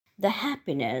the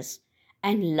happiness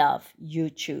and love you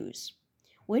choose.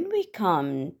 When we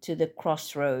come to the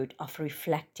crossroad of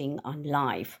reflecting on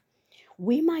life,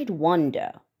 we might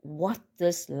wonder what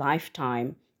this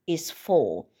lifetime is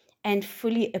for and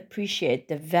fully appreciate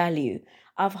the value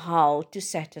of how to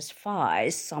satisfy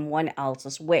someone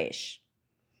else's wish.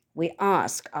 We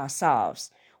ask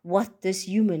ourselves what this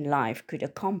human life could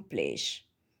accomplish.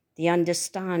 The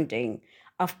understanding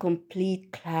of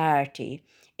complete clarity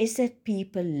is that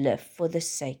people live for the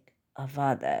sake of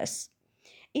others.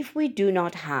 If we do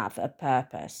not have a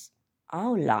purpose,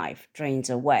 our life drains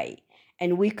away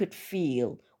and we could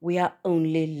feel we are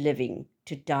only living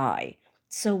to die.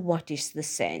 So, what is the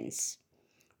sense?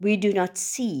 We do not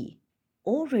see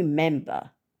or remember,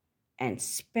 and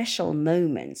special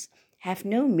moments have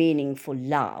no meaningful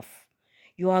love.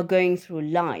 You are going through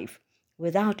life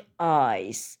without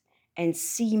eyes and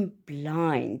seem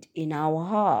blind in our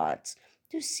hearts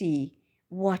to see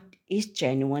what is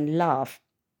genuine love.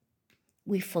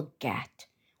 We forget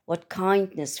what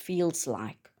kindness feels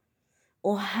like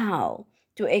or how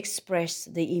to express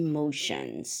the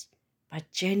emotions.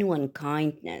 But genuine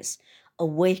kindness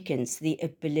awakens the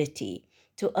ability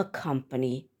to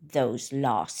accompany those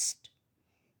lost.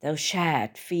 Those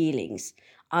shared feelings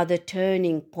are the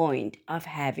turning point of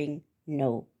having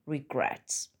no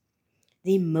regrets.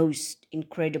 The most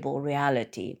incredible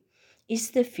reality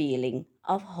is the feeling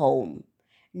of home,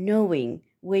 knowing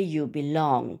where you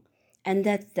belong and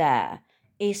that there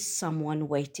is someone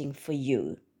waiting for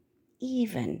you,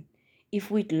 even if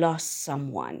we'd lost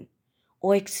someone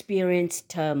or experienced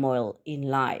turmoil in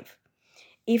life.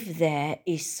 If there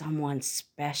is someone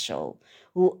special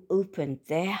who opened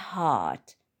their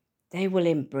heart, they will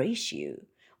embrace you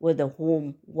with a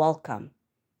warm welcome.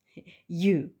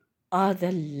 You are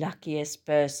the luckiest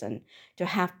person to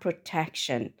have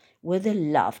protection with a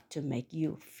love to make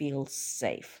you feel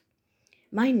safe.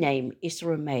 My name is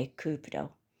Romeo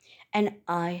Cupido, and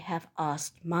I have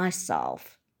asked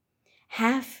myself,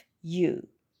 have you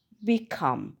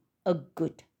become a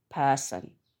good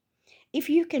person? If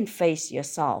you can face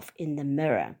yourself in the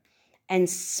mirror and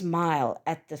smile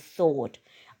at the thought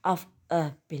of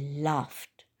a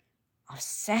beloved, are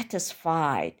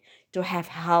satisfied to have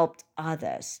helped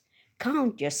others,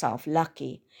 count yourself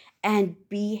lucky and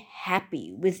be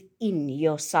happy within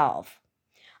yourself.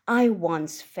 I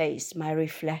once faced my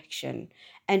reflection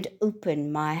and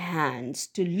opened my hands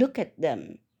to look at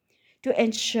them to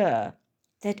ensure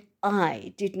that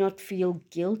I did not feel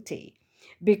guilty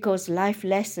because life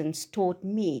lessons taught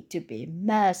me to be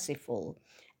merciful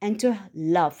and to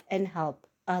love and help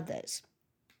others.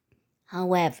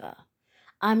 However,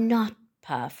 I'm not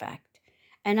perfect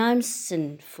and I'm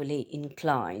sinfully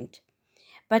inclined,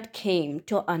 but came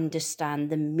to understand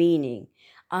the meaning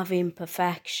of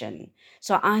imperfection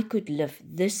so I could live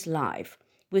this life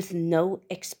with no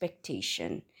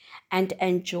expectation and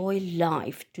enjoy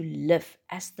life to live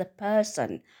as the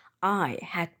person I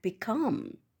had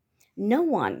become. No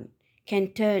one can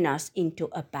turn us into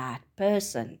a bad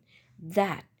person.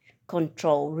 That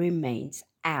control remains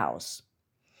ours.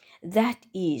 That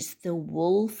is the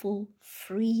willful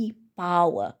free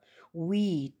power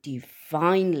we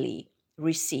divinely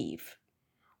receive.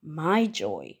 My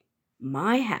joy,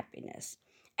 my happiness,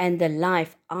 and the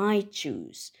life I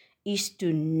choose is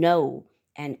to know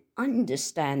and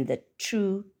understand the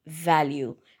true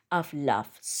value of love.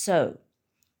 So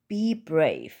be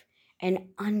brave and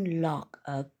unlock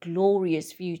a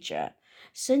glorious future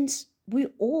since we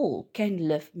all can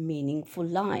live meaningful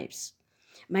lives.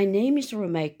 My name is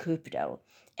Romeo Cupido,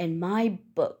 and my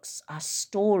books are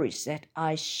stories that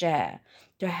I share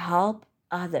to help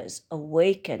others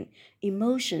awaken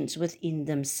emotions within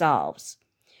themselves.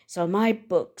 So, my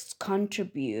books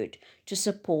contribute to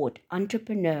support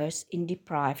entrepreneurs in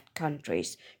deprived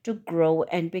countries to grow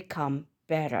and become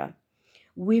better,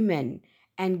 women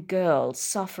and girls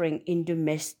suffering in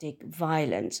domestic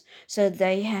violence so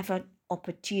they have an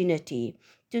opportunity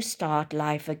to start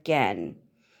life again,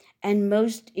 and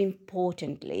most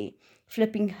importantly,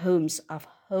 flipping homes of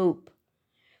hope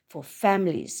for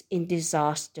families in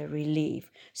disaster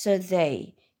relief so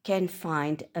they can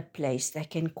find a place they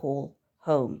can call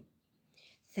home.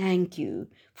 Thank you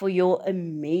for your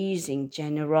amazing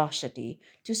generosity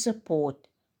to support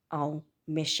our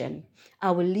mission.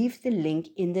 I will leave the link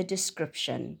in the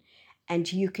description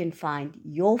and you can find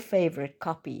your favorite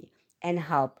copy and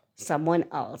help someone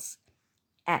else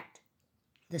at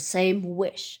the same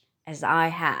wish as I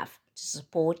have to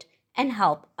support and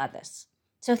help others.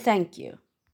 So thank you.